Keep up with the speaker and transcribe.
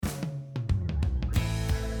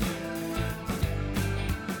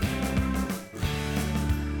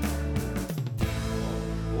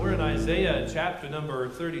Isaiah chapter number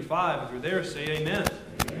 35. If you're there, say amen.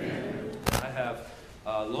 Amen. I have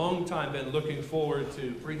a long time been looking forward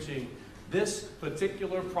to preaching this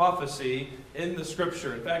particular prophecy in the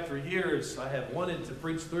Scripture. In fact, for years I have wanted to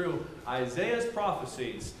preach through Isaiah's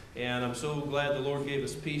prophecies, and I'm so glad the Lord gave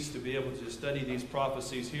us peace to be able to study these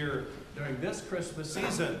prophecies here during this Christmas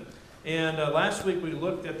season. And last week we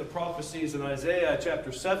looked at the prophecies in Isaiah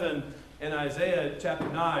chapter 7 and Isaiah chapter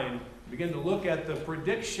 9. We began to look at the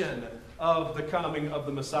prediction of the coming of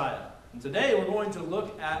the Messiah. And today we're going to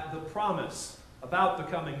look at the promise about the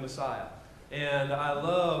coming Messiah. And I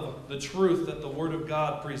love the truth that the Word of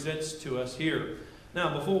God presents to us here.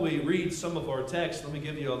 Now, before we read some of our text, let me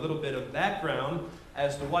give you a little bit of background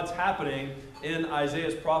as to what's happening in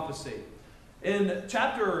Isaiah's prophecy. In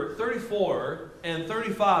chapter 34 and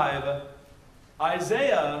 35,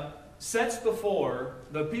 Isaiah sets before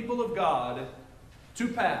the people of God two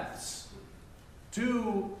paths,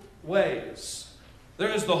 two ways. There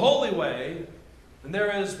is the holy way, and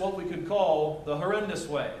there is what we could call the horrendous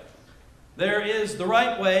way. There is the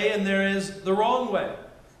right way, and there is the wrong way.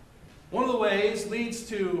 One of the ways leads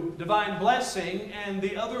to divine blessing, and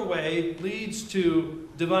the other way leads to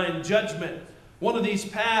divine judgment. One of these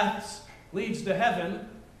paths leads to heaven,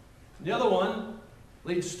 the other one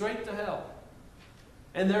leads straight to hell.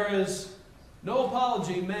 And there is no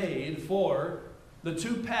apology made for the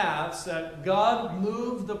two paths that God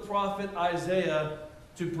moved the prophet Isaiah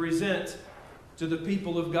to present to the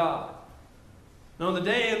people of God. Now, on the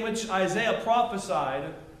day in which Isaiah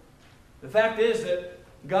prophesied, the fact is that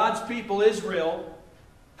God's people, Israel,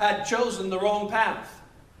 had chosen the wrong path.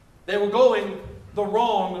 They were going the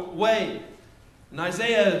wrong way. In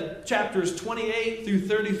Isaiah chapters 28 through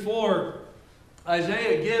 34,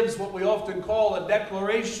 Isaiah gives what we often call a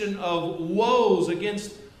declaration of woes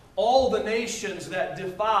against all the nations that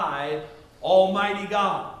defy Almighty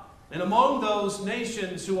God. And among those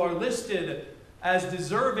nations who are listed as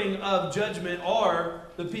deserving of judgment are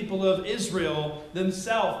the people of Israel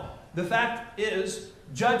themselves. The fact is,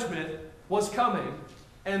 judgment was coming,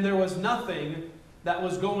 and there was nothing that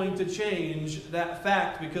was going to change that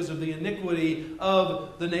fact because of the iniquity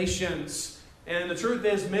of the nations. And the truth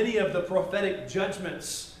is, many of the prophetic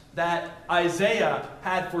judgments that Isaiah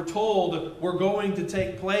had foretold were going to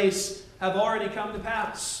take place have already come to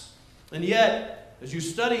pass. And yet, as you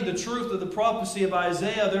study the truth of the prophecy of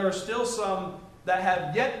Isaiah, there are still some that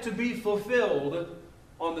have yet to be fulfilled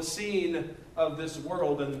on the scene of this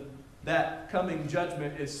world. And that coming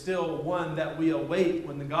judgment is still one that we await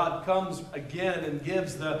when God comes again and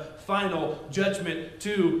gives the final judgment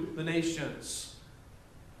to the nations.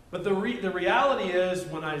 But the reality is,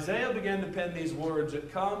 when Isaiah began to pen these words,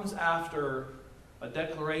 it comes after a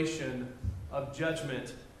declaration of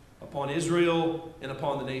judgment upon Israel and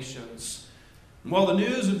upon the nations. And while the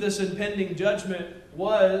news of this impending judgment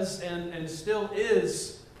was and still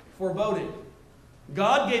is foreboding,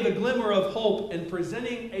 God gave a glimmer of hope in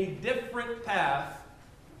presenting a different path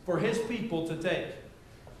for His people to take.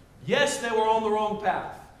 Yes, they were on the wrong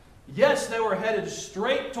path. Yes, they were headed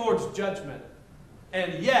straight towards judgment.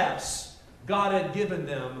 And yes, God had given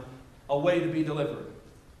them a way to be delivered.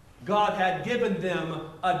 God had given them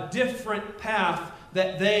a different path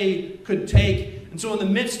that they could take. And so in the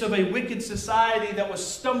midst of a wicked society that was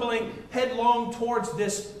stumbling headlong towards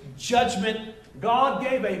this judgment, God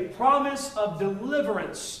gave a promise of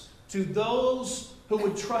deliverance to those who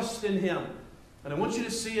would trust in Him. And I want you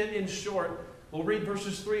to see it in short. We'll read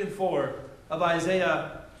verses 3 and 4 of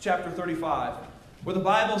Isaiah chapter 35, where the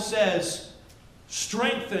Bible says,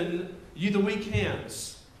 "Strengthen ye the weak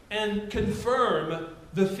hands, and confirm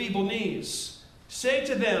the feeble knees. Say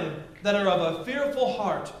to them that are of a fearful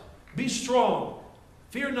heart, Be strong,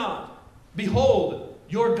 fear not. Behold,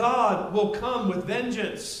 your God will come with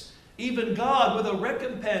vengeance. Even God with a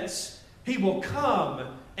recompense, He will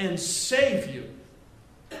come and save you."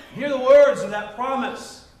 Hear the words of that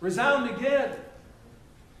promise resound again.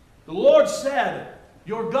 The Lord said,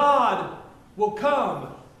 your God will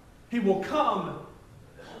come. He will come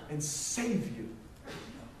and save you.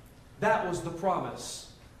 That was the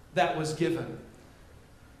promise that was given.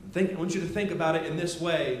 I want you to think about it in this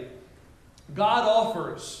way. God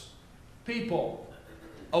offers people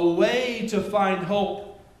a way to find hope.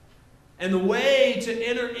 And the way to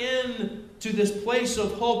enter into this place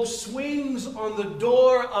of hope swings on the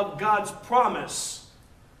door of God's promise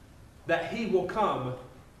that He will come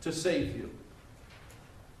to save you.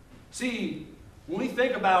 See, when we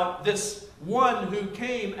think about this one who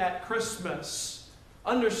came at Christmas,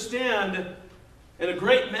 understand in a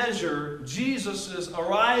great measure, Jesus'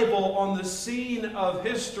 arrival on the scene of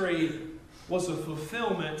history was a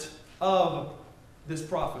fulfillment of this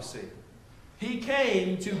prophecy. He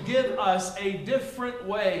came to give us a different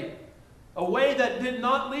way, a way that did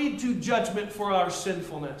not lead to judgment for our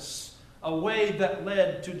sinfulness, a way that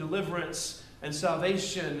led to deliverance and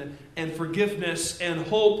salvation and forgiveness and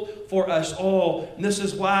hope for us all. And this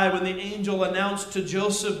is why when the angel announced to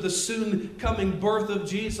Joseph the soon coming birth of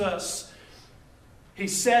Jesus, he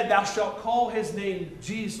said, "Thou shalt call his name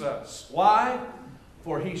Jesus." Why?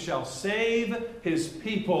 For he shall save his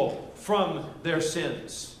people from their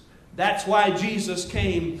sins. That's why Jesus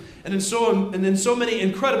came. And in so many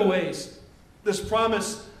incredible ways, this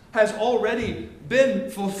promise has already been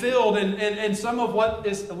fulfilled. And some of what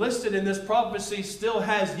is listed in this prophecy still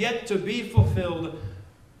has yet to be fulfilled.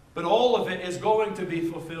 But all of it is going to be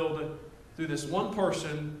fulfilled through this one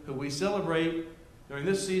person who we celebrate during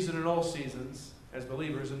this season and all seasons as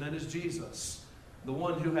believers, and that is Jesus, the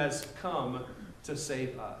one who has come to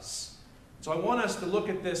save us. So I want us to look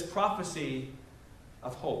at this prophecy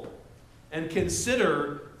of hope and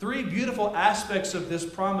consider three beautiful aspects of this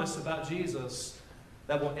promise about Jesus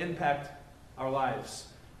that will impact our lives.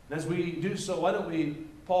 And as we do so, why don't we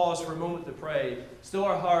pause for a moment to pray, still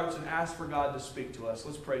our hearts, and ask for God to speak to us.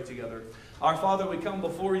 Let's pray together. Our Father, we come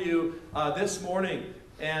before you this morning,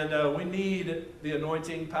 and we need the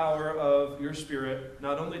anointing power of your Spirit,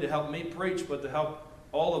 not only to help me preach, but to help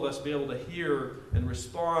all of us be able to hear and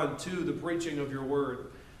respond to the preaching of your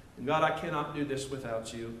word. And God, I cannot do this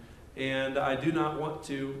without you. And I do not want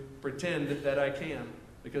to pretend that I can,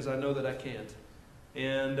 because I know that I can't.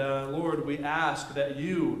 And Lord, we ask that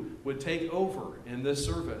you would take over in this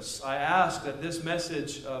service. I ask that this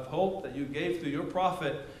message of hope that you gave through your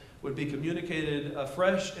prophet would be communicated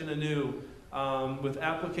afresh and anew with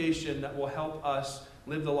application that will help us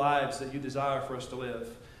live the lives that you desire for us to live.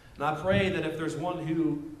 And I pray that if there's one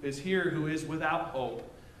who is here who is without hope,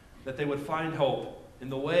 that they would find hope in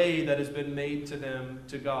the way that has been made to them,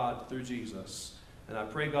 to God, through Jesus. And I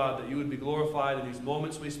pray, God, that you would be glorified in these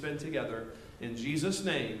moments we spend together. In Jesus'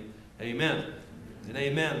 name, amen and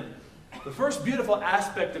amen. The first beautiful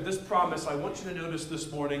aspect of this promise I want you to notice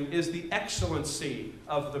this morning is the excellency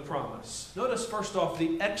of the promise. Notice first off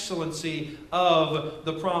the excellency of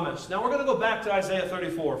the promise. Now we're going to go back to Isaiah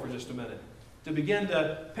 34 for just a minute to begin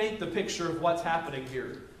to paint the picture of what's happening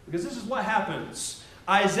here. Because this is what happens.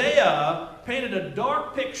 Isaiah painted a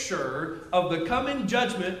dark picture of the coming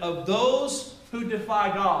judgment of those who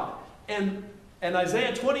defy God. And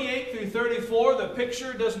Isaiah 28 through 34, the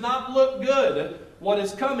picture does not look good, what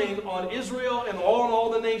is coming on Israel and on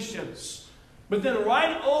all the nations. But then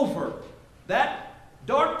right over that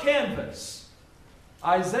dark canvas,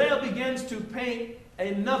 Isaiah begins to paint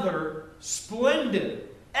another splendid,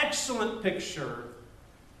 excellent picture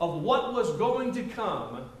of what was going to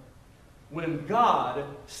come when God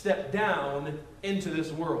stepped down into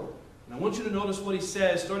this world. And I want you to notice what he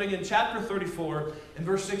says, starting in chapter 34 and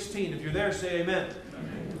verse 16. If you're there, say amen.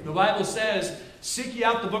 Amen. The Bible says, "Seek ye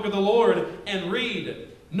out the book of the Lord and read.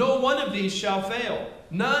 No one of these shall fail.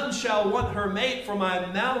 None shall want her mate, for my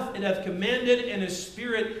mouth it hath commanded, and his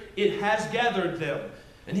spirit it has gathered them.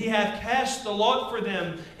 And he hath cast the lot for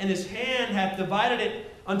them, and his hand hath divided it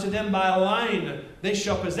unto them by a line. They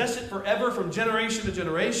shall possess it forever from generation to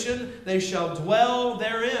generation. They shall dwell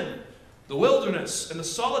therein. The wilderness and the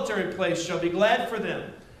solitary place shall be glad for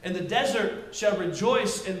them, and the desert shall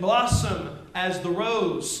rejoice and blossom as the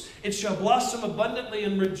rose. It shall blossom abundantly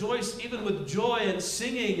and rejoice even with joy and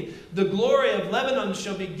singing. The glory of Lebanon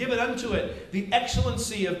shall be given unto it, the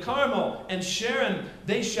excellency of Carmel and Sharon.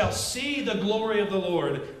 They shall see the glory of the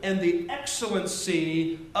Lord and the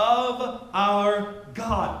excellency of our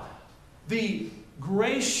God." The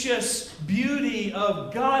gracious beauty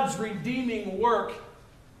of God's redeeming work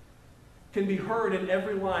can be heard in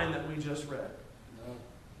every line that we just read.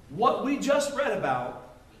 What we just read about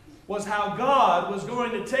was how God was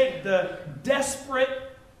going to take the desperate,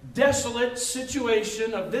 desolate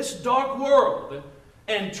situation of this dark world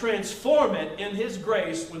and transform it in his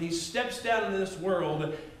grace. When he steps down into this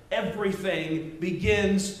world, everything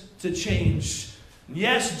begins to change.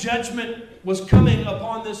 Yes, judgment was coming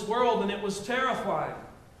upon this world, and it was terrifying.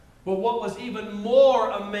 But what was even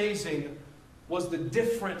more amazing was the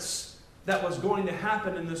difference that was going to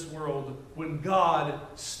happen in this world when God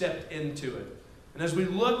stepped into it. And as we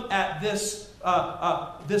look at this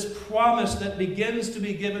promise that begins to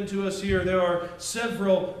be given to us here, there are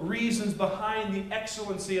several reasons behind the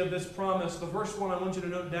excellency of this promise. The first one I want you to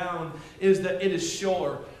note down is that it is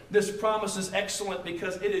sure. This promise is excellent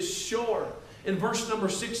because it is sure. In verse number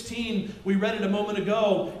 16, we read it a moment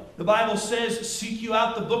ago, the Bible says, "Seek you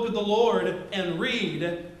out the book of the Lord and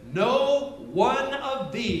read. no one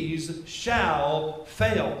of these shall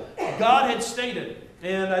fail. God had stated,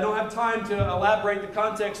 and I don't have time to elaborate the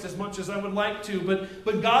context as much as I would like to,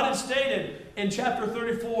 but God had stated in chapter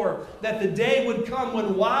 34 that the day would come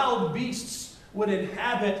when wild beasts would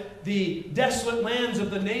inhabit the desolate lands of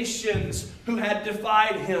the nations who had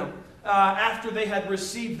defied him. After they had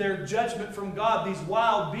received their judgment from God, these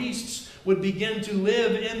wild beasts would begin to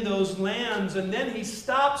live in those lands. And then he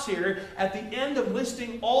stops here at the end of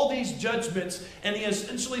listing all these judgments, and he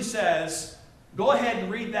essentially says, go ahead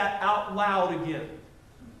and read that out loud again.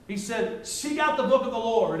 He said, seek out the book of the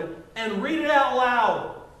Lord and read it out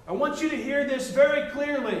loud. I want you to hear this very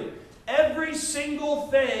clearly. Every single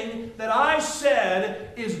thing that I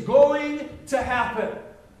said is going to happen.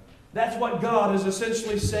 That's what God is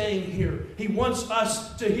essentially saying here. He wants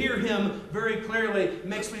us to hear him very clearly. It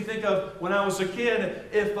makes me think of when I was a kid,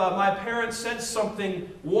 if my parents said something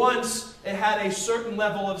once, it had a certain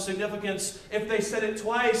level of significance. If they said it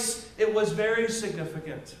twice, it was very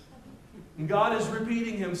significant. And God is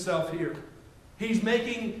repeating himself here. He's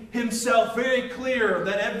making himself very clear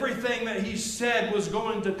that everything that he said was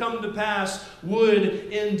going to come to pass would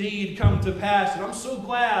indeed come to pass. And I'm so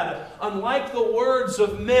glad, unlike the words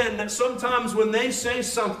of men, that sometimes when they say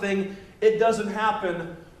something, it doesn't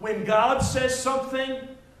happen. When God says something,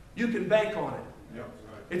 you can bank on it. Yeah, right.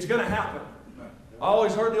 It's going to happen. I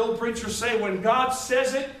always heard the old preacher say, when God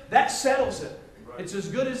says it, that settles it. Right. It's as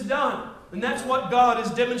good as done. And that's what God is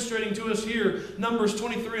demonstrating to us here. Numbers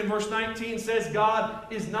 23 and verse 19 says, God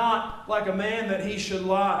is not like a man that he should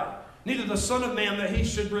lie, neither the Son of Man that he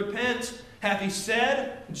should repent. Hath he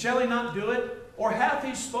said, and shall he not do it? Or hath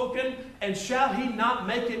he spoken, and shall he not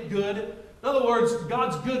make it good? In other words,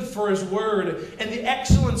 God's good for his word. And the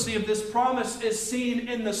excellency of this promise is seen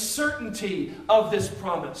in the certainty of this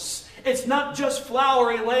promise. It's not just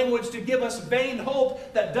flowery language to give us vain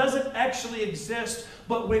hope that doesn't actually exist.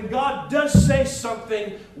 But when God does say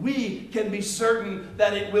something, we can be certain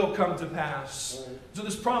that it will come to pass. So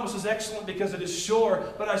this promise is excellent because it is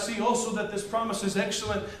sure. But I see also that this promise is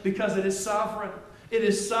excellent because it is sovereign. It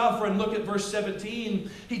is sovereign. Look at verse 17.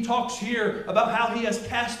 He talks here about how he has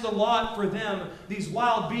cast the lot for them, these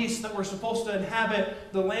wild beasts that were supposed to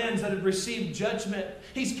inhabit the lands that had received judgment.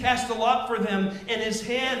 He's cast the lot for them, and his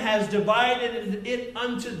hand has divided it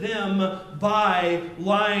unto them by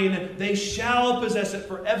line. They shall possess it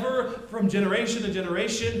forever, from generation to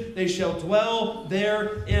generation. They shall dwell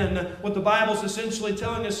therein. What the Bible is essentially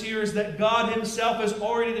telling us here is that God himself has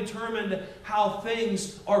already determined how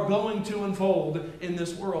things are going to unfold in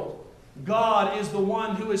this world. God is the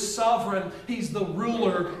one who is sovereign. He's the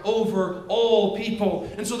ruler over all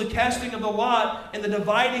people. And so the casting of the lot and the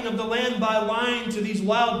dividing of the land by line to these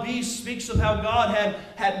wild beasts speaks of how God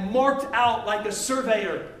had marked out like a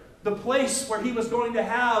surveyor the place where he was going to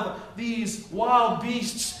have these wild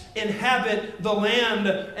beasts inhabit the land,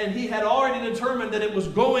 and he had already determined that it was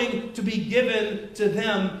going to be given to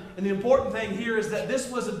them. And the important thing here is that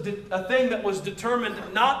this was a thing that was determined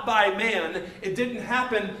not by man. It didn't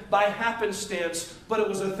happen by happenstance, but it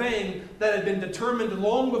was a thing that had been determined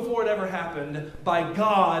long before it ever happened by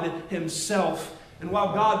God himself. And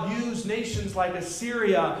while God used nations like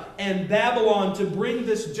Assyria and Babylon to bring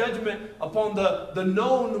this judgment upon the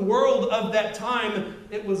known world of that time,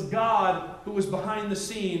 it was God who was behind the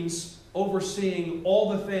scenes overseeing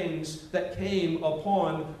all the things that came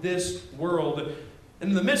upon this world.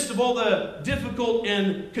 In the midst of all the difficult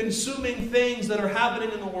and consuming things that are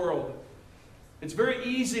happening in the world, it's very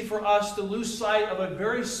easy for us to lose sight of a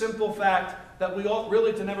very simple fact that we ought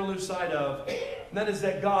really to never lose sight of, and that is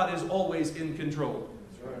that God is always in control.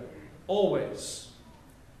 That's right. Always.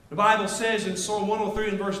 The Bible says in Psalm 103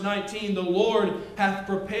 and verse 19, the Lord hath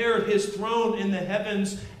prepared his throne in the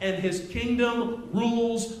heavens, and his kingdom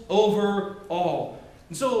rules over all.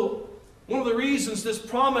 And so, one of the reasons this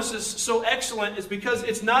promise is so excellent is because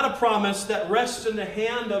it's not a promise that rests in the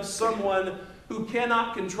hand of someone who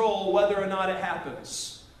cannot control whether or not it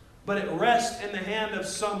happens. But it rests in the hand of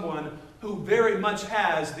someone who very much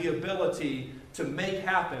has the ability to make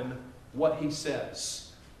happen what he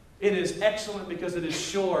says. It is excellent because it is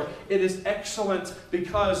sure. It is excellent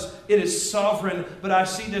because it is sovereign. But I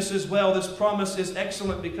see this as well. This promise is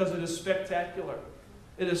excellent because it is spectacular.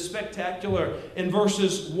 It is spectacular. In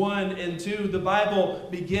verses 1 and 2, the Bible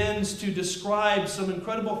begins to describe some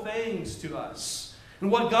incredible things to us.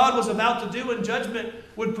 And what God was about to do in judgment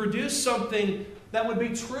would produce something that would be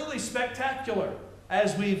truly spectacular,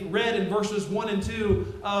 as we've read in verses 1 and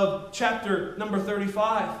 2 of chapter number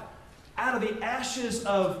 35. Out of the ashes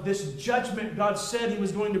of this judgment, God said he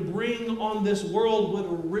was going to bring on this world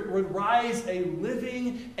would rise a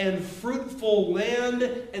living and fruitful fruitful land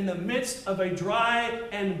in the midst of a dry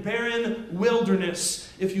and barren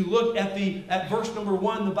wilderness. If you look at verse number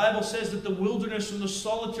 1, the Bible says that the wilderness and the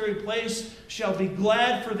solitary place shall be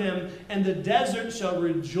glad for them, and the desert shall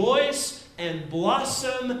rejoice and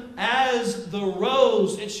blossom as the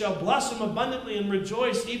rose. It shall blossom abundantly and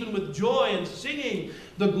rejoice, even with joy and singing.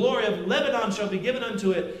 The glory of Lebanon shall be given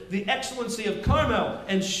unto it, the excellency of Carmel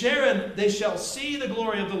and Sharon. They shall see the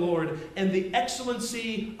glory of the Lord and the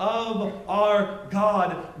excellency of our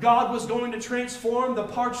God. God was going to transform the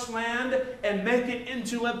parched land and make it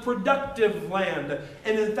into a productive land.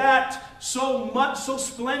 And in fact, so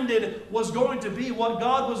splendid was going to be what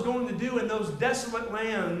God was going to do in those desolate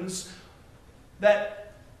lands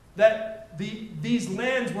that these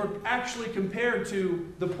lands were actually compared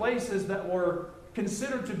to the places that were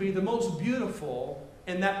considered to be the most beautiful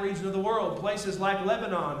in that region of the world. Places like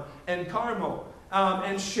Lebanon and Carmel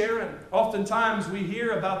and Sharon. Oftentimes we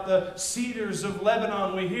hear about the cedars of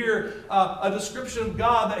Lebanon. We hear a description of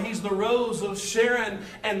God that He's the rose of Sharon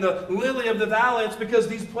and the lily of the valley. It's because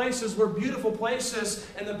these places were beautiful places.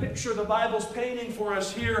 And the picture the Bible's painting for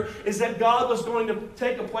us here is that God was going to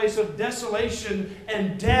take a place of desolation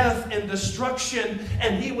and death and destruction,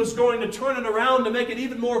 and He was going to turn it around to make it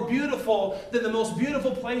even more beautiful than the most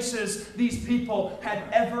beautiful places these people had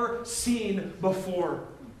ever seen before.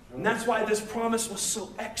 And that's why this promise was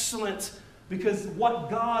so excellent, because what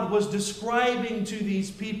God was describing to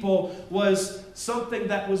these people was something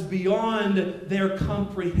that was beyond their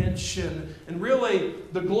comprehension. And really,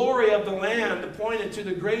 the glory of the land pointed to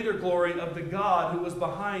the greater glory of the God who was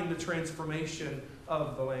behind the transformation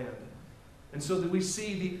of the land. And so that we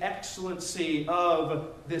see the excellency of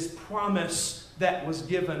this promise that was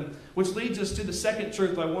given, which leads us to the second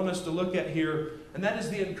truth I want us to look at here, and that is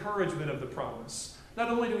the encouragement of the promise. Not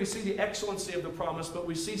only do we see the excellency of the promise, but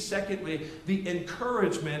we see, secondly, the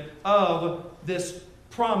encouragement of this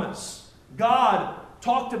promise. God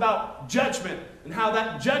talked about judgment and how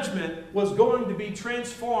that judgment was going to be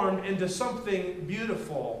transformed into something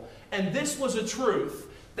beautiful. And this was a truth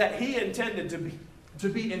that He intended to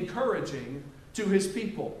be encouraging to His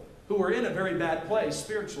people who were in a very bad place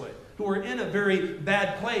spiritually, who were in a very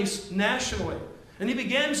bad place nationally. And He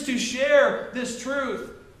begins to share this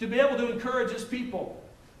truth to be able to encourage His people.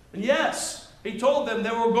 And yes, He told them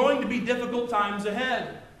there were going to be difficult times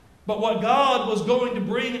ahead. But what God was going to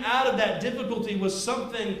bring out of that difficulty was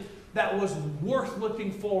something that was worth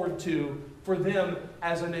looking forward to for them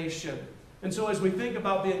as a nation. And so as we think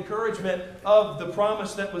about the encouragement of the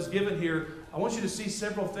promise that was given here, I want you to see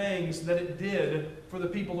several things that it did for the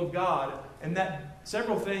people of God, and that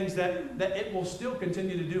several things that it will still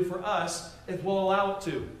continue to do for us if we'll allow it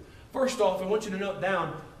to. First off, I want you to note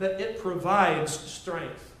down that it provides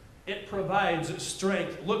strength. It provides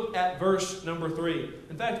strength. Look at verse number 3.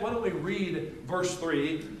 In fact, why don't we read verse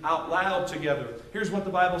 3 out loud together? Here's what the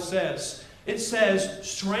Bible says. It says,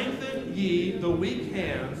 "Strengthen ye the weak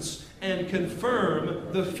hands and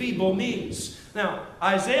confirm the feeble knees." Now,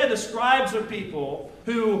 Isaiah describes a people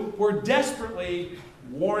who were desperately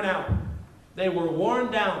worn out. They were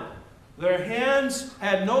worn down. Their hands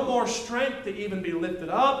had no more strength to even be lifted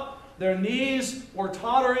up. Their knees were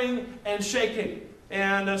tottering and shaking.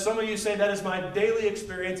 And some of you say that is my daily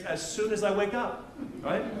experience as soon as I wake up.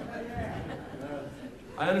 Right?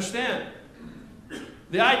 I understand.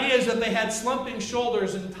 The idea is that they had slumping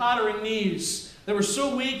shoulders and tottering knees. They were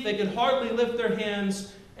so weak they could hardly lift their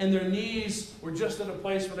hands, and their knees were just at a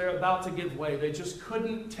place where they're about to give way. They just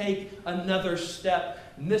couldn't take another step.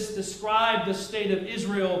 And this described the state of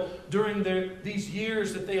Israel during these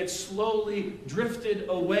years that they had slowly drifted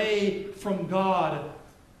away from God.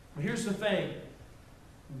 But here's the thing.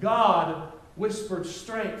 God whispered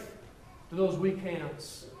strength to those weak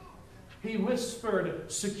hands. He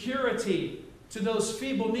whispered security to those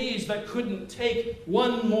feeble knees that couldn't take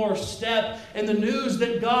one more step. And the news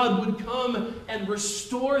that God would come and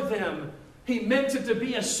restore them, He meant it to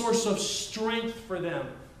be a source of strength for them.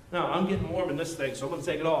 Now, I'm getting warm in this thing, so I'm going to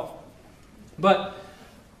take it off. But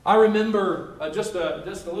I remember just a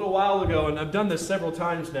little while ago, and I've done this several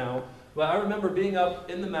times now, but I remember being up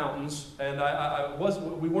in the mountains, and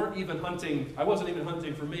we weren't even hunting. I wasn't even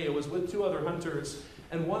hunting for me. It was with two other hunters,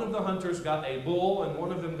 and one of the hunters got a bull, and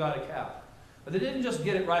one of them got a cow. But they didn't just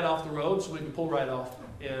get it right off the road so we could pull right off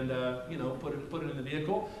and put it in the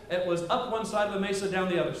vehicle. It was up one side of the mesa, down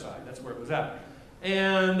the other side. That's where it was at.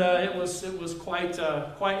 And it was quite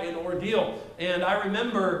an ordeal. And I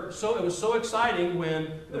remember, it was so exciting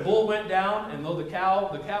when the bull went down, and the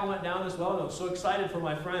cow went down as well. And I was so excited for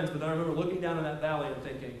my friends, but I remember looking down in that valley and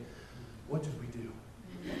thinking, what did we do?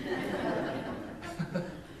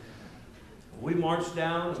 We marched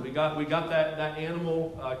down, and we got that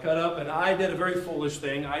animal cut up, and I did a very foolish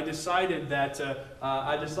thing. I decided that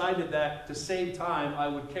to save time, I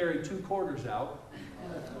would carry 2 quarters out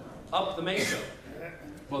up the mesa.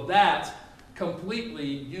 Well, that completely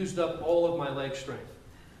used up all of my leg strength.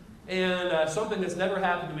 And something that's never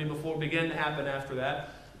happened to me before began to happen after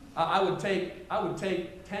that. I would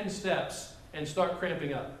take 10 steps and start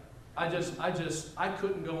cramping up. I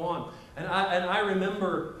couldn't go on. And I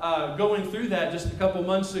remember going through that just a couple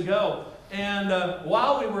months ago. And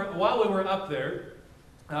while we were up there,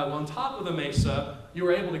 on top of the mesa, you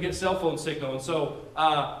were able to get cell phone signal. And so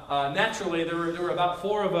naturally, there were about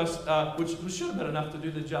 4 of us, which should have been enough to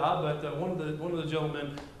do the job. But one of the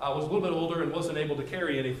gentlemen was a little bit older and wasn't able to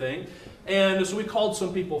carry anything. And so we called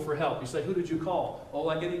some people for help. You say, who did you call? Oh,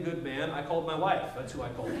 like any good man, I called my wife. That's who I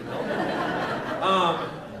called for help.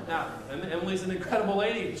 Now, Emily's an incredible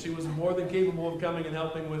lady. She was more than capable of coming and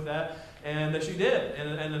helping with that, and she did.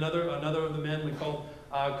 And another of the men, we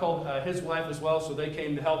called his wife as well, so they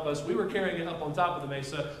came to help us. We were carrying it up on top of the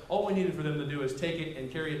mesa. All we needed for them to do is take it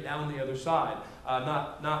and carry it down the other side.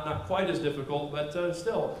 Not quite as difficult, but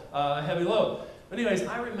still a heavy load. But anyways,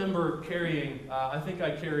 I remember carrying, I think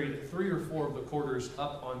I carried 3 or 4 of the quarters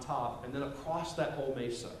up on top and then across that whole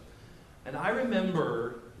mesa. And I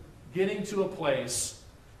remember getting to a place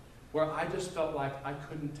where I just felt like I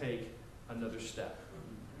couldn't take another step.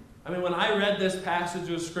 I mean, when I read this passage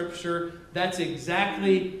of Scripture, that's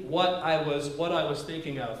exactly what I was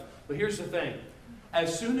thinking of. But here's the thing.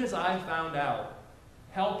 As soon as I found out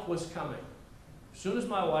help was coming, as soon as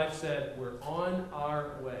my wife said, we're on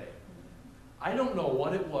our way, I don't know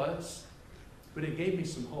what it was, but it gave me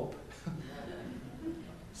some hope.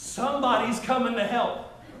 Somebody's coming to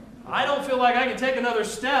help. I don't feel like I can take another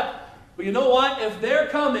step, but you know what? If they're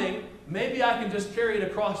coming, maybe I can just carry it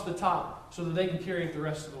across the top so that they can carry it the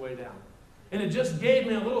rest of the way down. And it just gave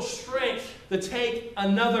me a little strength to take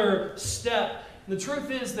another step. And the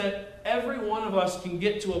truth is that every one of us can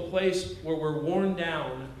get to a place where we're worn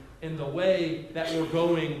down in the way that we're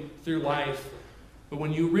going through life. But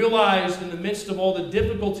when you realize in the midst of all the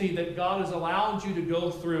difficulty that God has allowed you to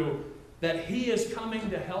go through, that He is coming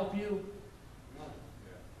to help you,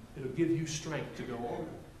 it'll give you strength to go on.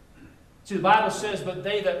 See, the Bible says, but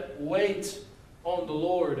they that wait on the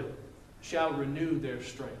Lord shall renew their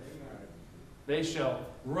strength. They shall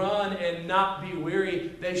run and not be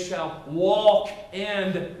weary. They shall walk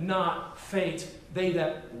and not faint. They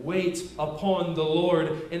that wait upon the Lord.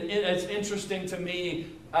 And it's interesting to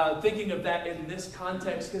me thinking of that in this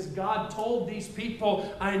context, because God told these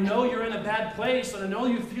people, I know you're in a bad place, and I know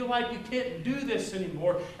you feel like you can't do this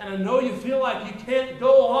anymore, and I know you feel like you can't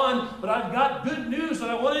go on, but I've got good news that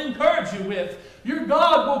I want to encourage you with. Your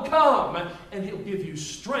God will come, and He'll give you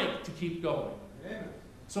strength to keep going. Amen.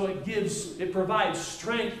 So it provides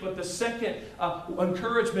strength, but the second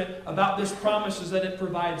encouragement about this promise is that it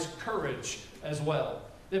provides courage as well.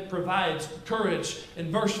 It provides courage. In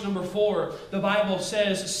verse number 4, the Bible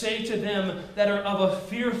says, say to them that are of a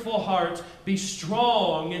fearful heart, be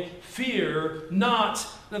strong, fear not.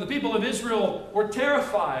 Now the people of Israel were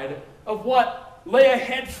terrified of what lay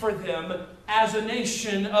ahead for them as a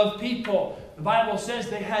nation of people. The Bible says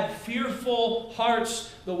they had fearful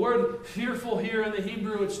hearts. The word fearful here in the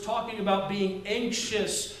Hebrew, it's talking about being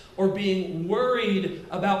anxious or being worried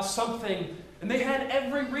about something. And they had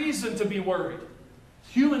every reason to be worried.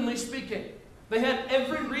 Humanly speaking, they had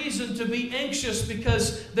every reason to be anxious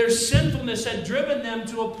because their sinfulness had driven them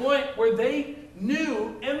to a point where they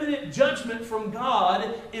knew imminent judgment from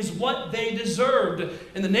God is what they deserved.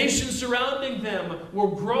 And the nations surrounding them were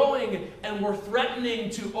growing and were threatening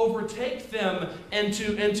to overtake them and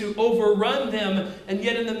to overrun them. And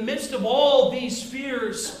yet in the midst of all these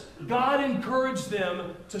fears, God encouraged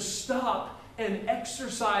them to stop and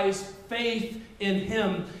exercise faith in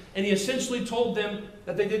Him. And He essentially told them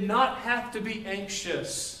that they did not have to be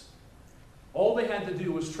anxious. All they had to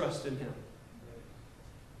do was trust in Him.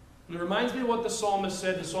 And it reminds me of what the psalmist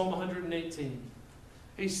said in Psalm 118.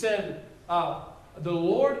 He said, the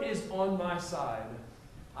Lord is on my side.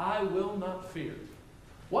 I will not fear.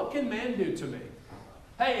 What can man do to me?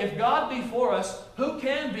 Hey, if God be for us, who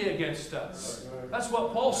can be against us? That's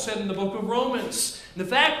what Paul said in the book of Romans. The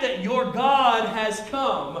fact that your God has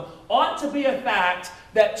come ought to be a fact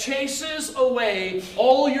that chases away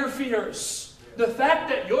all your fears. The fact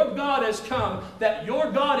that your God has come, that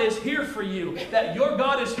your God is here for you, that your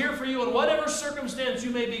God is here for you in whatever circumstance you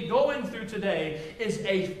may be going through today is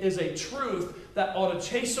a truth that ought to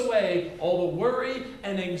chase away all the worry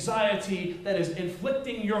and anxiety that is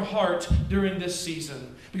inflicting your heart during this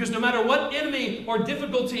season. Because no matter what enemy or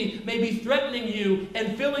difficulty may be threatening you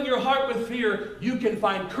and filling your heart with fear, you can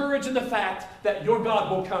find courage in the fact that your God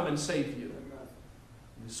will come and save you.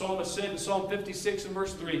 The psalmist said in Psalm 56 and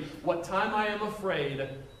verse 3, "What time I am afraid,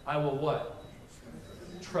 I will" what?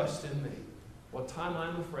 Trust in thee. What time I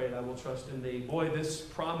am afraid, I will trust in thee. Boy, this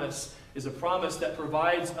promise is a promise that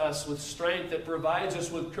provides us with strength, that provides us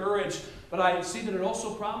with courage. But I see that it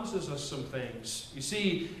also promises us some things. You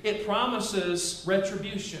see, it promises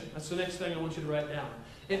retribution. That's the next thing I want you to write down.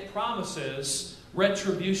 It promises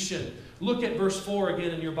retribution. Look at verse 4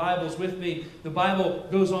 again in your Bibles with me. The Bible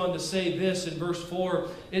goes on to say this in verse 4.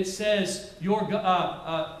 It says,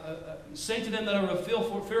 "Say to them that are of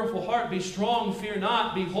a fearful heart, be strong, fear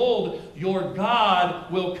not. Behold, your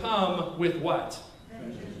God will come with" what?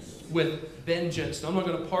 Vengeance. With vengeance. Now, I'm not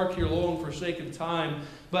going to park here long for sake of time,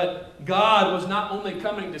 but God was not only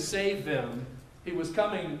coming to save them, He was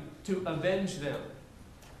coming to avenge them.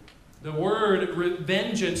 The word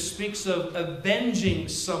vengeance speaks of avenging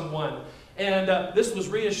someone. And this was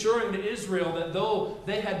reassuring to Israel that though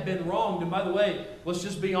they had been wronged, and by the way, let's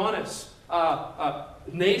just be honest,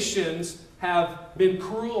 nations have been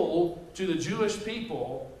cruel to the Jewish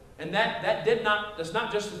people, and that's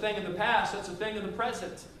not just a thing in the past, that's a thing in the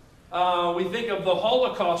present. We think of the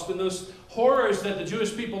Holocaust and those horrors that the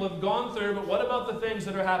Jewish people have gone through, but what about the things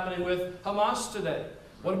that are happening with Hamas today?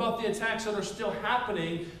 What about the attacks that are still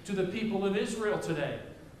happening to the people of Israel today?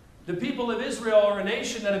 The people of Israel are a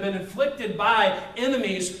nation that have been inflicted by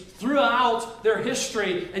enemies throughout their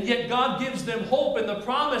history, and yet God gives them hope in the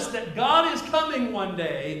promise that God is coming one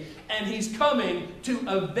day, and He's coming to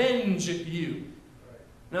avenge you.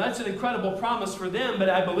 Now, that's an incredible promise for them, but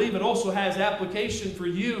I believe it also has application for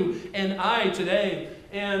you and I today.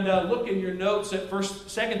 And look in your notes at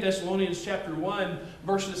 2 Thessalonians chapter 1,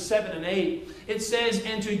 verses 7 and 8. It says,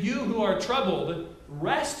 "And to you who are troubled,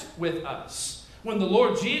 rest with us, when the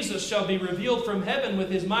Lord Jesus shall be revealed from heaven with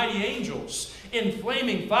His mighty angels, in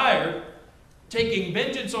flaming fire, taking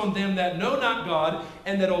vengeance on them that know not God,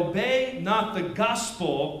 and that obey not the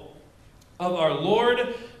gospel of our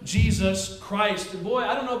Lord Jesus Christ." And boy,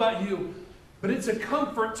 I don't know about you, but it's a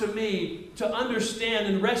comfort to me to understand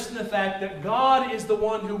and rest in the fact that God is the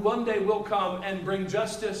one who one day will come and bring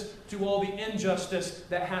justice to all the injustice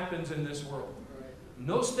that happens in this world. And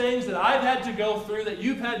those things that I've had to go through, that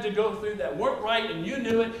you've had to go through, that weren't right and you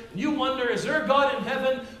knew it, and you wonder, is there a God in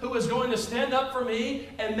heaven who is going to stand up for me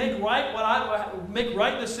and make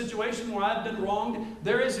right the situation where I've been wronged?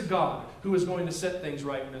 There is a God who is going to set things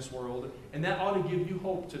right in this world, and that ought to give you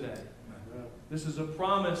hope today. This is a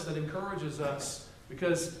promise that encourages us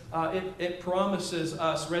because it promises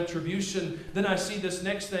us retribution. Then I see this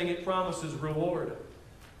next thing, it promises reward.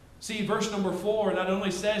 See, verse number 4 not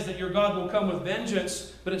only says that your God will come with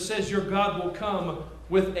vengeance, but it says your God will come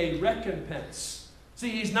with a recompense.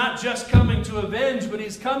 See, He's not just coming to avenge, but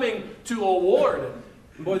He's coming to award.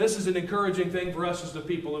 And boy, this is an encouraging thing for us as the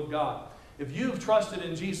people of God. If you've trusted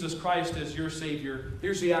in Jesus Christ as your Savior,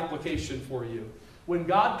 here's the application for you. When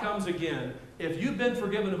God comes again, if you've been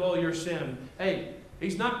forgiven of all your sin, hey,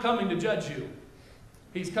 He's not coming to judge you.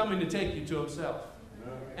 He's coming to take you to Himself.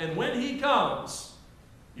 And when He comes,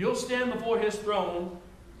 you'll stand before His throne,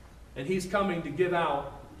 and He's coming to give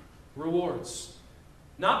out rewards.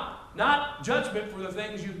 Not judgment for the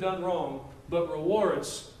things you've done wrong, but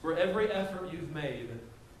rewards for every effort you've made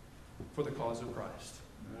for the cause of Christ.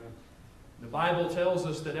 The Bible tells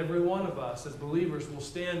us that every one of us as believers will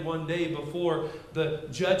stand one day before the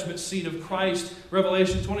judgment seat of Christ.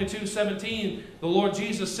 Revelation 22:17, the Lord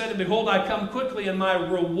Jesus said, "And behold, I come quickly, and my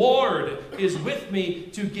reward is with me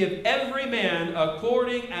to give every man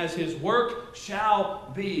according as his work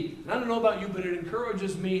shall be." And I don't know about you, but it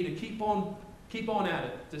encourages me to keep on at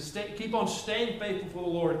it, to keep on staying faithful for the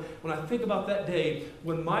Lord. When I think about that day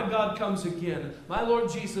when my God comes again, my Lord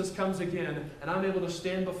Jesus comes again, and I'm able to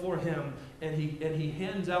stand before Him, and He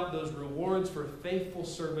hands out those rewards for faithful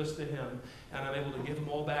service to Him, and I'm able to give them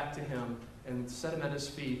all back to Him and set them at His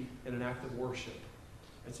feet in an act of worship.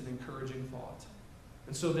 It's an encouraging thought.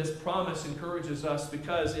 And so this promise encourages us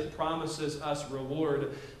because it promises us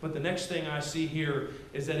reward. But the next thing I see here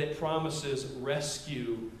is that it promises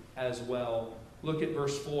rescue as well. Look at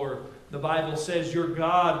verse 4. The Bible says your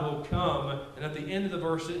God will come, and at the end of the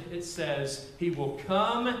verse it says He will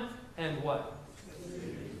come and what?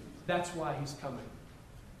 That's why He's coming.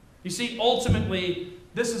 You see, ultimately,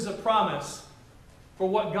 this is a promise for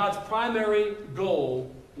what God's primary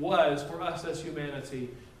goal was for us as humanity.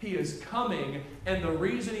 He is coming, and the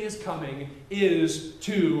reason He is coming is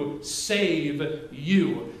to save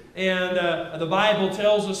you. And the Bible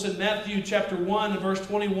tells us in Matthew chapter 1 and verse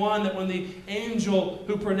 21 that when the angel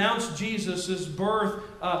who pronounced Jesus' birth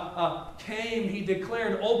came, he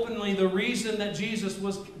declared openly the reason that Jesus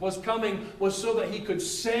was coming was so that He could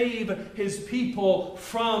save His people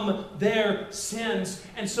from their sins.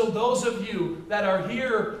 And so those of you that are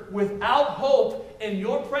here without hope in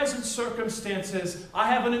your present circumstances, I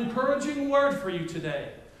have an encouraging word for you today.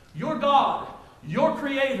 Your God, your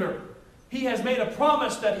Creator, He has made a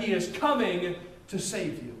promise that He is coming to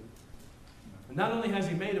save you. And not only has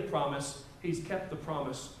He made a promise, He's kept the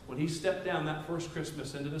promise. When He stepped down that first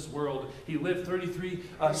Christmas into this world, He lived 33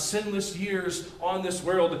 sinless years on this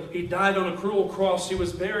world. He died on a cruel cross. He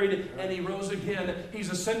was buried and He rose again. He's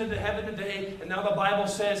ascended to heaven today. And now the Bible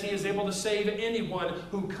says He is able to save anyone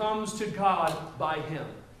who comes to God by Him.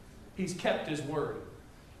 He's kept His word.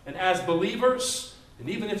 And as believers, and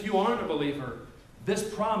even if you aren't a believer,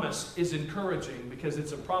 this promise is encouraging because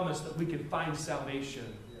it's a promise that we can find salvation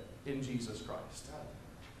in Jesus Christ.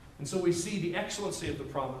 And so we see the excellency of the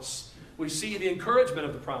promise. We see the encouragement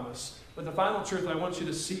of the promise. But the final truth I want you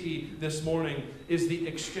to see this morning is the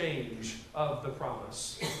exchange of the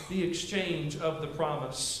promise. The exchange of the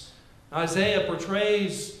promise. Isaiah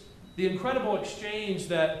portrays the incredible exchange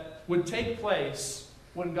that would take place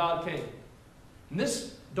when God came. In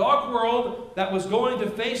this dark world that was going to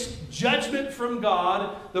face judgment from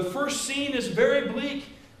God, the first scene is very bleak.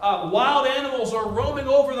 Wild animals are roaming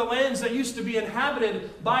over the lands that used to be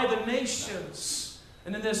inhabited by the nations.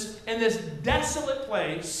 And in this desolate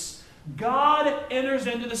place, God enters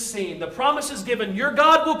into the scene. The promise is given, your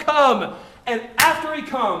God will come. And after He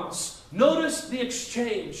comes, notice the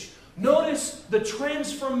exchange. Notice the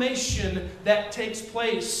transformation that takes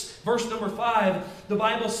place. Verse number 5, the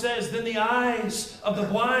Bible says, then the eyes of the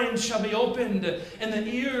blind shall be opened, and the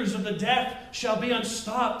ears of the deaf shall be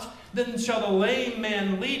unstopped. Then shall the lame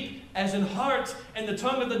man leap as in heart, and the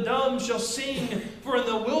tongue of the dumb shall sing. For in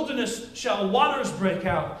the wilderness shall waters break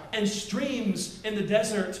out, and streams in the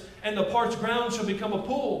desert. And the parched ground shall become a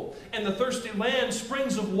pool, and the thirsty land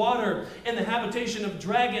springs of water. And the habitation of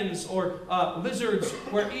dragons or lizards,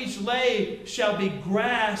 where each lay shall be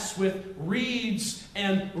grass with reeds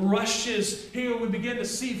and rushes. Here we begin to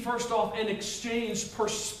see, first off, an exchange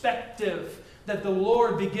perspective that the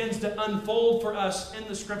Lord begins to unfold for us in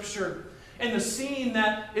the Scripture. And the scene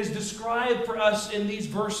that is described for us in these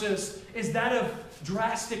verses is that of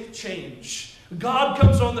drastic change. God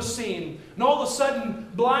comes on the scene, and all of a sudden,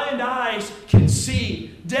 blind eyes can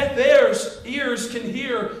see, deaf ears can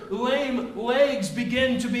hear, lame legs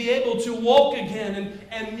begin to be able to walk again,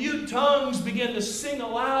 and mute tongues begin to sing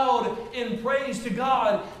aloud in praise to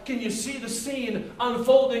God. Can you see the scene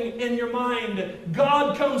unfolding in your mind?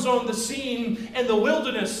 God comes on the scene in the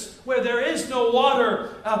wilderness where there is no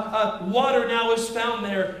water. Water now is found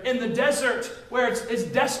there. In the desert where it's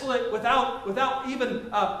desolate without even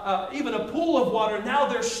a pool of water, now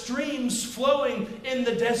there's streams flowing in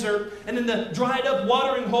the desert. And in the dried up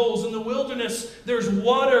watering holes in the wilderness, there's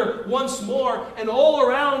water once more. And all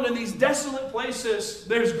around in these desolate places,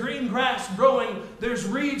 there's green grass growing. There's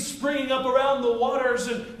reeds springing up around the waters.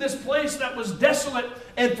 And this place that was desolate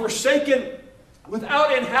and forsaken,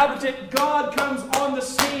 without inhabitant, God comes on the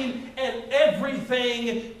scene and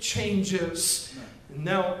everything changes.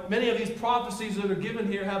 Now, many of these prophecies that are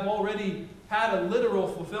given here have already had a literal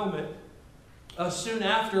fulfillment soon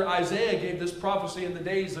after Isaiah gave this prophecy in the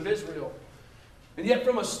days of Israel. And yet,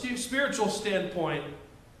 from a spiritual standpoint,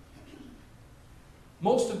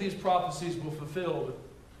 most of these prophecies were fulfilled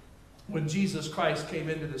when Jesus Christ came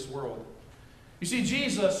into this world. You see,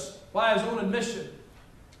 Jesus, by His own admission,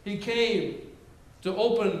 He came to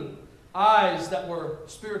open eyes that were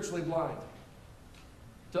spiritually blind,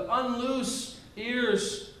 to unloose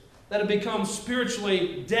ears that have become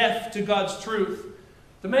spiritually deaf to God's truth,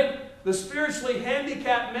 to make the spiritually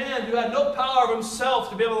handicapped man who had no power of himself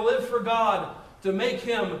to be able to live for God, to make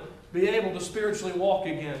him be able to spiritually walk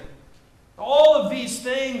again. All of these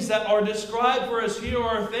things that are described for us here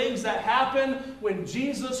are things that happen when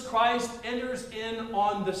Jesus Christ enters in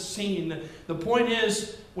on the scene. The point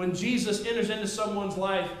is, when Jesus enters into someone's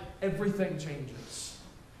life, everything changes.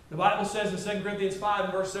 The Bible says in 2 Corinthians 5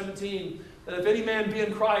 and verse 17 that if any man be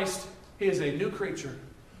in Christ, he is a new creature.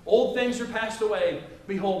 Old things are passed away.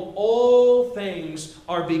 Behold, all things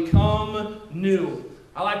are become new.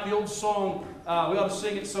 I like the old song we ought to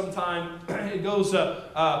sing it sometime. It goes,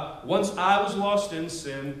 once I was lost in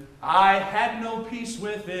sin, I had no peace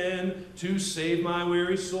within. To save my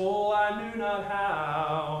weary soul, I knew not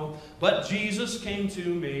how. But Jesus came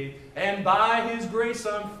to me, and by His grace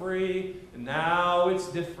I'm free. And now it's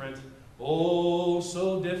different. Oh,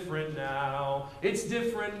 so different now. It's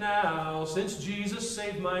different now since Jesus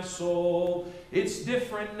saved my soul. It's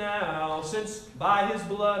different now since by His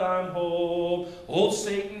blood I'm whole. Old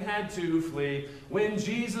Satan had to flee when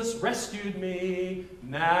Jesus rescued me.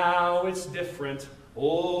 Now it's different.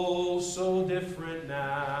 Oh, so different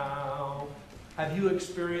now. Have you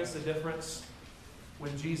experienced the difference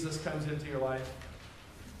when Jesus comes into your life?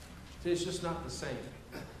 See, it's just not the same.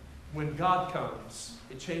 When God comes,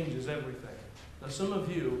 it changes everything. Now, some of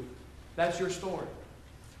you, that's your story.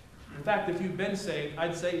 In fact, if you've been saved,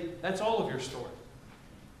 I'd say that's all of your story.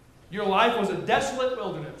 Your life was a desolate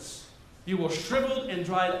wilderness. You were shriveled and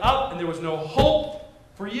dried up, and there was no hope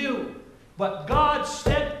for you. But God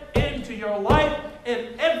stepped into your life,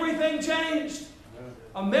 and everything changed.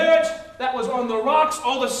 A marriage that was on the rocks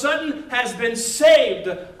all of a sudden has been saved.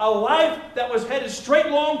 A life that was headed straight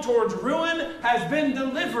along towards ruin has been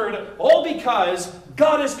delivered, all because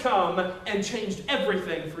God has come and changed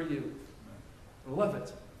everything for you. I love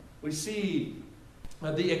it. We see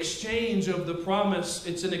the exchange of the promise.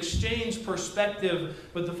 It's an exchange perspective,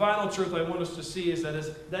 but the final truth I want us to see is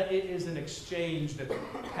that it is an exchanged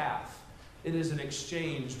path. It is an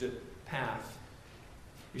exchanged path.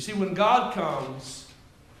 You see, when God comes,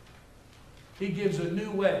 He gives a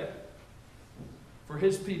new way for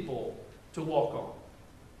His people to walk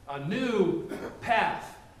on. A new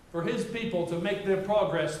path for His people to make their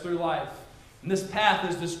progress through life. And this path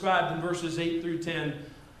is described in verses 8 through 10.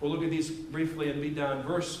 We'll look at these briefly and be done.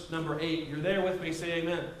 Verse number 8. You're there with me? Say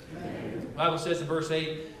amen. Amen. The Bible says in verse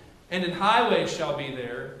 8, and an highway shall be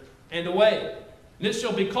there, and a way. And it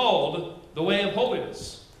shall be called the way of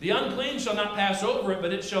holiness. The unclean shall not pass over it,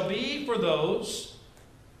 but it shall be for those,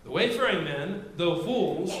 the wayfaring men, though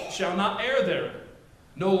fools, shall not err therein.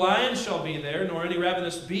 No lion shall be there, nor any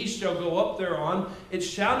ravenous beast shall go up thereon. It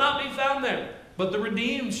shall not be found there, but the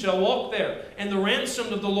redeemed shall walk there. And the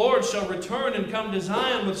ransomed of the Lord shall return and come to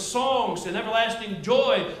Zion with songs and everlasting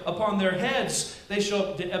joy upon their heads. They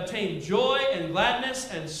shall obtain joy and gladness,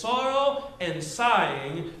 and sorrow and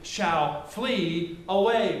sighing shall flee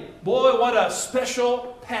away. Boy, what a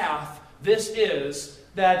special path this is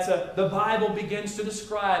that the Bible begins to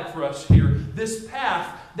describe for us here. This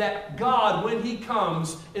path that God, when He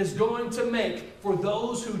comes, is going to make for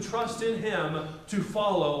those who trust in Him to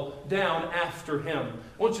follow down after Him.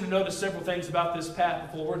 I want you to notice several things about this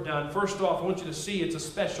path before we're done. First off, I want you to see it's a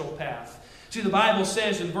special path. See, the Bible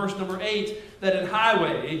says in verse number 8 that an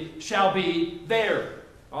highway shall be there.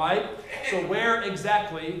 All right? So where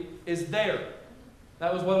exactly is there?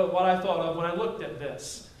 That was what I thought of when I looked at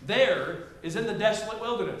this. There is in the desolate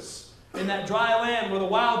wilderness, in that dry land where the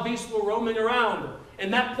wild beasts were roaming around, in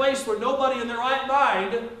that place where nobody in their right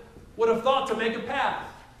mind would have thought to make a path,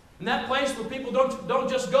 in that place where people don't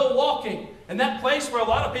just go walking, in that place where a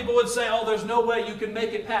lot of people would say, oh, there's no way you can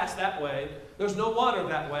make it past that way. There's no water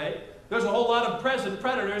that way. There's a whole lot of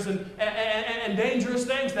predators and dangerous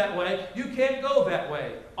things that way. You can't go that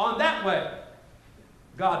way. On that way,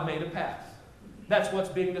 God made a path. That's what's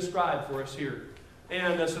being described for us here.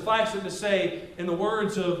 And suffice it to say, in the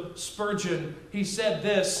words of Spurgeon, he said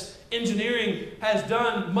this: engineering has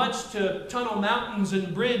done much to tunnel mountains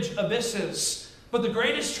and bridge abysses, but the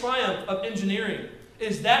greatest triumph of engineering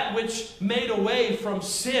is that which made a way from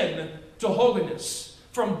sin to holiness,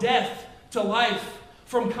 from death to life,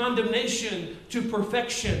 from condemnation to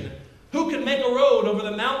perfection. Who can make a road over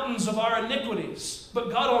the mountains of our iniquities but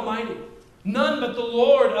God Almighty? None but the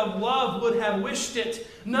Lord of love would have wished it.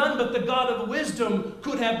 None but the God of wisdom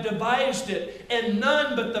could have devised it. And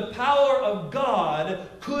none but the power of God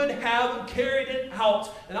could have carried it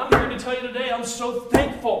out. And I'm here to tell you today, I'm so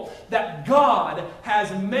thankful that God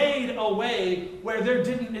has made a way where it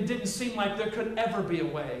didn't seem like there could ever be a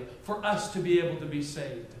way for us to be able to be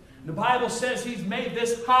saved. The Bible says He's made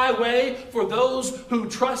this highway for those who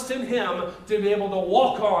trust in Him to be able to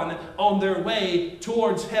walk on their way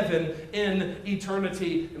towards heaven in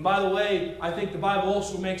eternity. And by the way, I think the Bible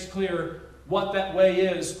also makes clear what that way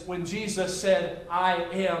is when Jesus said, I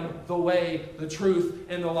am the way, the truth,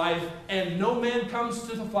 and the life, and no man comes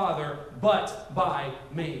to the Father but by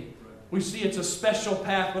me. We see it's a special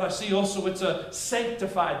path, but I see also it's a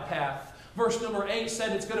sanctified path. Verse number 8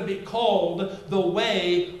 said it's going to be called the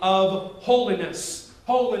way of holiness.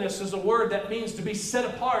 Holiness is a word that means to be set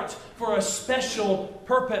apart for a special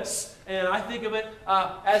purpose. And I think of it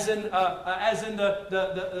as in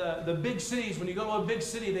the big cities. When you go to a big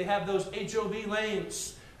city, they have those HOV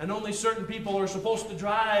lanes. And only certain people are supposed to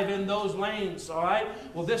drive in those lanes, all right?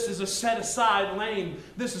 Well, this is a set-aside lane.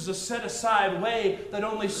 This is a set-aside way that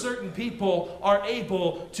only certain people are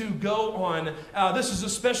able to go on. This is a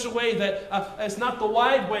special way that it's not the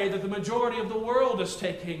wide way that the majority of the world is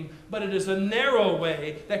taking, but it is a narrow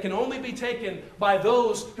way that can only be taken by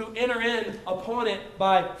those who enter in upon it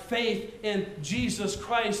by faith in Jesus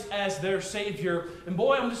Christ as their Savior. And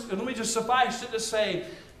boy, let me just suffice it to say,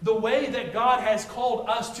 the way that God has called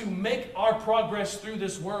us to make our progress through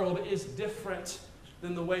this world is different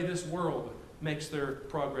than the way this world makes their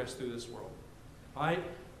progress through this world. All right?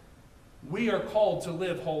 We are called to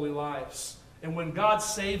live holy lives. And when God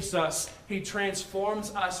saves us, He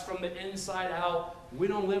transforms us from the inside out. We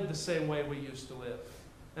don't live the same way we used to live.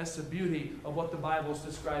 That's the beauty of what the Bible is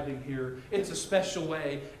describing here. It's a special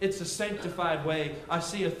way. It's a sanctified way. I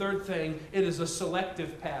see a third thing. It is a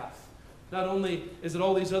selective path. Not only is it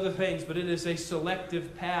all these other things, but it is a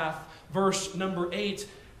selective path. Verse number 8,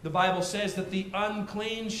 the Bible says that the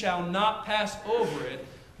unclean shall not pass over it,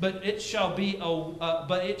 but it shall be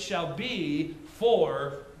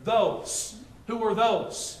for those. Who are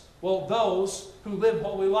those? Well, those who live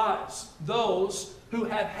holy lives. Those who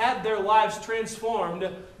have had their lives transformed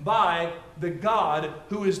by the God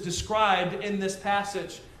who is described in this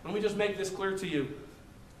passage. Let me just make this clear to you.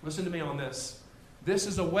 Listen to me on this. This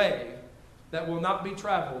is a way that will not be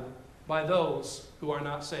traveled by those who are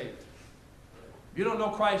not saved. If you don't know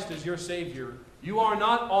Christ as your Savior, you are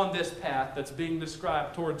not on this path that's being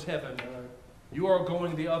described towards heaven. You are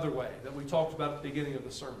going the other way that we talked about at the beginning of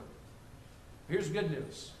the sermon. Here's good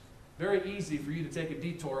news. Very easy for you to take a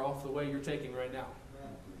detour off the way you're taking right now.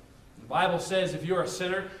 The Bible says if you're a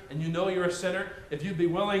sinner and you know you're a sinner, if you'd be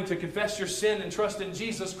willing to confess your sin and trust in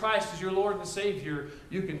Jesus Christ as your Lord and Savior,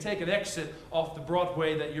 you can take an exit off the broad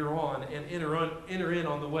way that you're on and enter in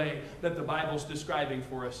on the way that the Bible's describing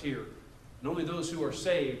for us here. And only those who are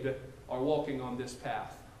saved are walking on this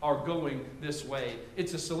path, are going this way.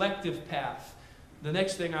 It's a selective path. The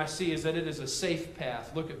next thing I see is that it is a safe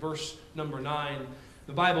path. Look at verse number 9.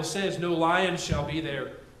 The Bible says, no lion shall be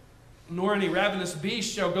there, nor any ravenous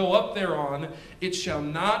beast shall go up thereon. It shall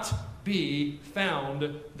not be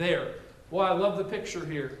found there. Boy, I love the picture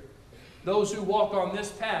here. Those who walk on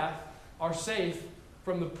this path are safe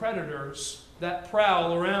from the predators that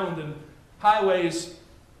prowl around, and highways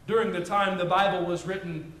during the time the Bible was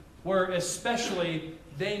written were especially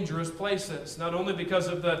dangerous places, not only because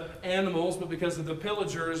of the animals, but because of the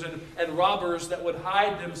pillagers and robbers that would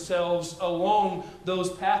hide themselves along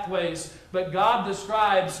those pathways. But God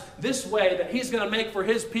describes this way that He's going to make for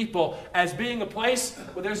His people as being a place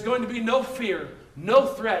where there's going to be no fear, no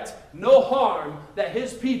threat, no harm that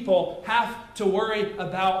His people have to worry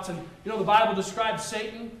about. And you know, the Bible describes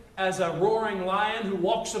Satan as a roaring lion who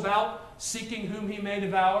walks about seeking whom he may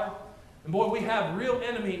devour. And boy, we have real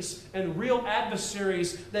enemies and real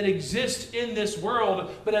adversaries that exist in this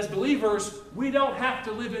world. But as believers, we don't have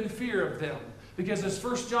to live in fear of them. Because as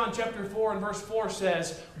 1 John chapter 4 and verse 4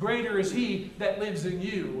 says, greater is He that lives in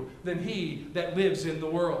you than he that lives in the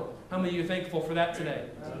world. How many of you are thankful for that today?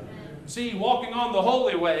 Amen. See, walking on the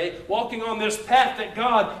holy way, walking on this path that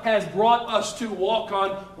God has brought us to walk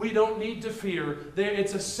on, we don't need to fear.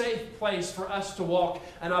 It's a safe place for us to walk.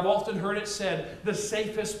 And I've often heard it said, the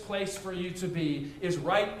safest place for you to be is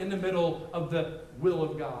right in the middle of the will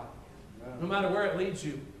of God. No matter where it leads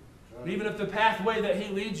you. Even if the pathway that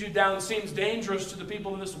He leads you down seems dangerous to the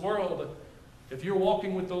people of this world, if you're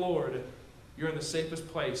walking with the Lord, you're in the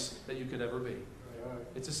safest place that you could ever be.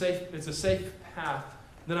 It's a safe path.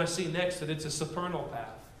 Then I see next that it's a supernal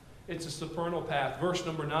path. It's a supernal path. Verse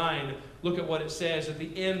number 9, look at what it says. At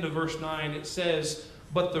the end of verse 9, it says,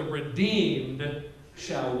 but the redeemed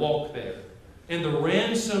shall walk there, and the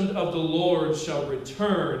ransomed of the Lord shall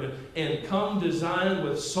return and come to Zion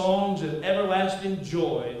with songs of everlasting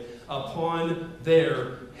joy upon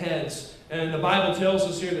their heads. And the Bible tells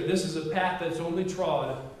us here that this is a path that's only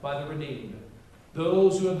trod by the redeemed.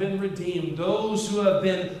 Those who have been redeemed, those who have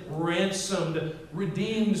been ransomed.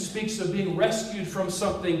 Redeemed speaks of being rescued from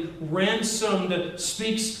something. Ransomed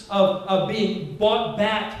speaks of being bought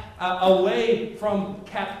back away from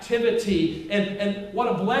captivity. And what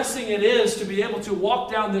a blessing it is to be able to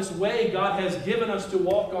walk down this way God has given us to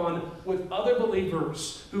walk on with other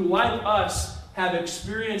believers who, like us, have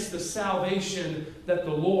experienced the salvation that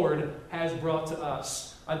the Lord has brought to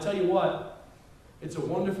us. I tell you what, it's a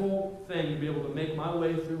wonderful thing to be able to make my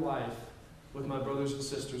way through life with my brothers and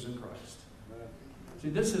sisters in Christ. See,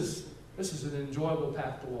 this This is an enjoyable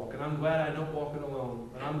path to walk, and I'm glad I don't walk it alone.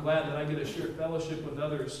 And I'm glad that I get to share fellowship with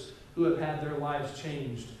others who have had their lives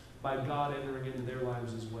changed by God entering into their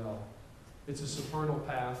lives as well. It's a supernal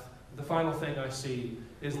path. The final thing I see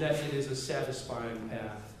is that it is a satisfying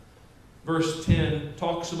path. Verse 10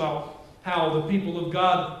 talks about how the people of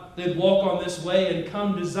God, they'd walk on this way and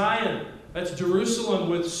come to Zion. That's Jerusalem,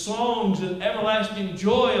 with songs and everlasting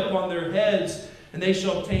joy upon their heads. And they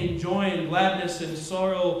shall obtain joy and gladness, and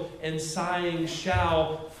sorrow and sighing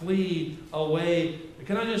shall flee away.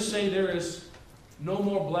 Can I just say, there is no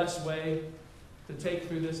more blessed way to take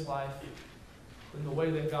through this life than the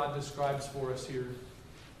way that God describes for us here.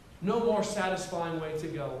 No more satisfying way to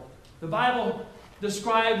go. The Bible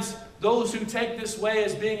describes those who take this way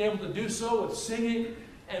as being able to do so with singing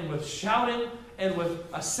and with shouting and with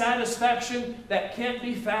a satisfaction that can't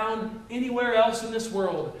be found anywhere else in this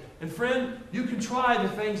world. And friend, you can try the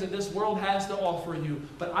things that this world has to offer you,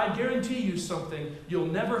 but I guarantee you something, you'll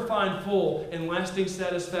never find full and lasting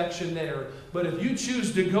satisfaction there. But if you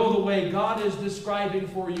choose to go the way God is describing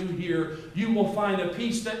for you here, you will find a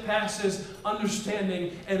peace that passes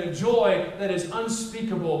understanding and a joy that is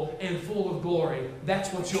unspeakable and full of glory.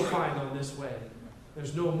 That's what you'll find on this way.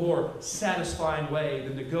 There's no more satisfying way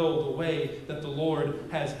than to go the way that the Lord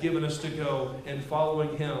has given us to go in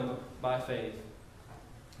following Him by faith.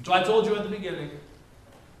 So I told you at the beginning,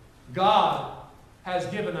 God has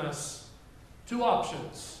given us two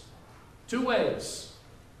options, two ways.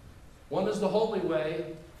 One is the holy way,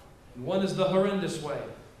 and one is the horrendous way.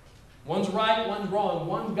 One's right, one's wrong.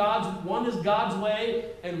 One is God's way,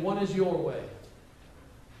 and one is your way.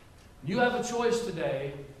 You have a choice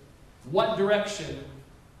today what direction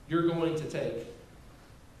you're going to take.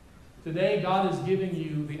 Today, God is giving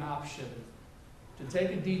you the option to take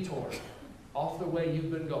a detour off the way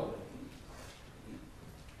you've been going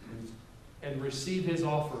and receive His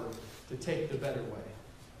offer to take the better way,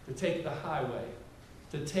 to take the highway,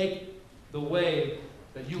 to take the way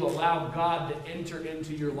that you allow God to enter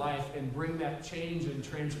into your life and bring that change and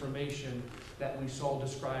transformation that we saw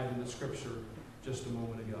described in the Scripture just a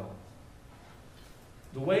moment ago.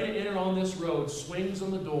 The way to enter on this road swings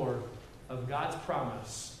on the door of God's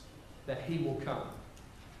promise that He will come.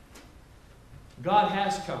 God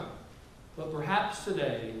has come. But perhaps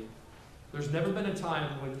today, there's never been a time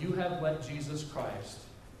when you have let Jesus Christ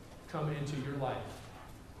come into your life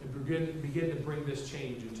and begin to bring this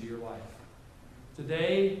change into your life.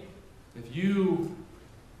 Today, if you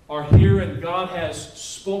are here and God has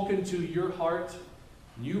spoken to your heart,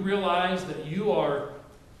 and you realize that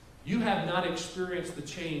you have not experienced the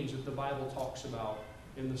change that the Bible talks about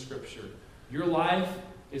in the Scripture. Your life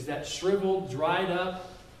is that shriveled, dried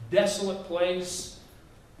up, desolate place.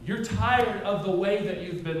 You're tired of the way that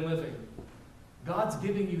you've been living. God's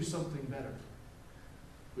giving you something better.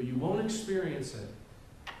 But you won't experience it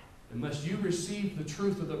unless you receive the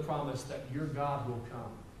truth of the promise that your God will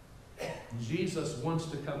come. Jesus wants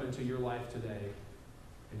to come into your life today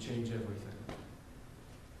and change everything.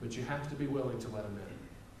 But you have to be willing to let Him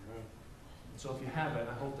in. So if you haven't,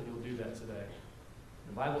 I hope that you'll do that today.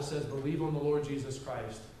 The Bible says, believe on the Lord Jesus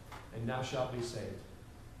Christ, and thou shalt be saved.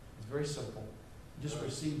 It's very simple. Just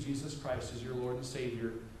receive Jesus Christ as your Lord and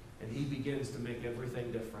Savior, and He begins to make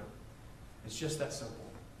everything different. It's just that simple.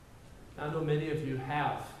 Now, I know many of you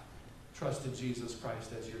have trusted Jesus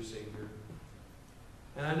Christ as your Savior.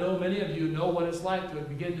 And I know many of you know what it's like to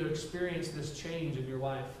begin to experience this change in your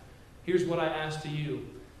life. Here's what I ask to you.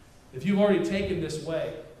 If you've already taken this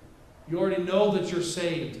way, you already know that you're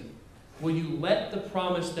saved, will you let the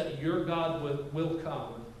promise that your God will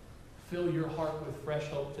come fill your heart with fresh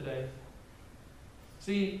hope today?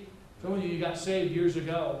 See, some of you got saved years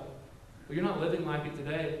ago, but you're not living like it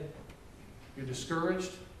today. You're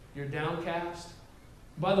discouraged. You're downcast.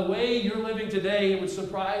 By the way you're living today, it would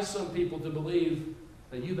surprise some people to believe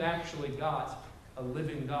that you've actually got a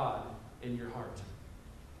living God in your heart.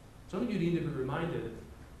 Some of you need to be reminded,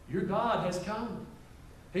 your God has come.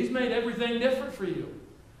 He's made everything different for you.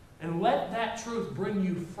 And let that truth bring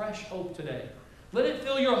you fresh hope today. Let it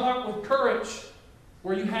fill your heart with courage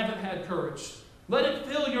where you haven't had courage. Let it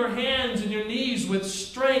fill your hands and your knees with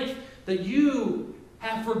strength that you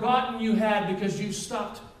have forgotten you had because you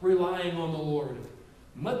stopped relying on the Lord.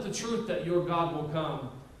 And let the truth that your God will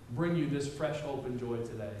come bring you this fresh hope and joy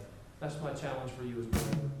today. That's my challenge for you as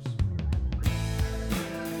believers.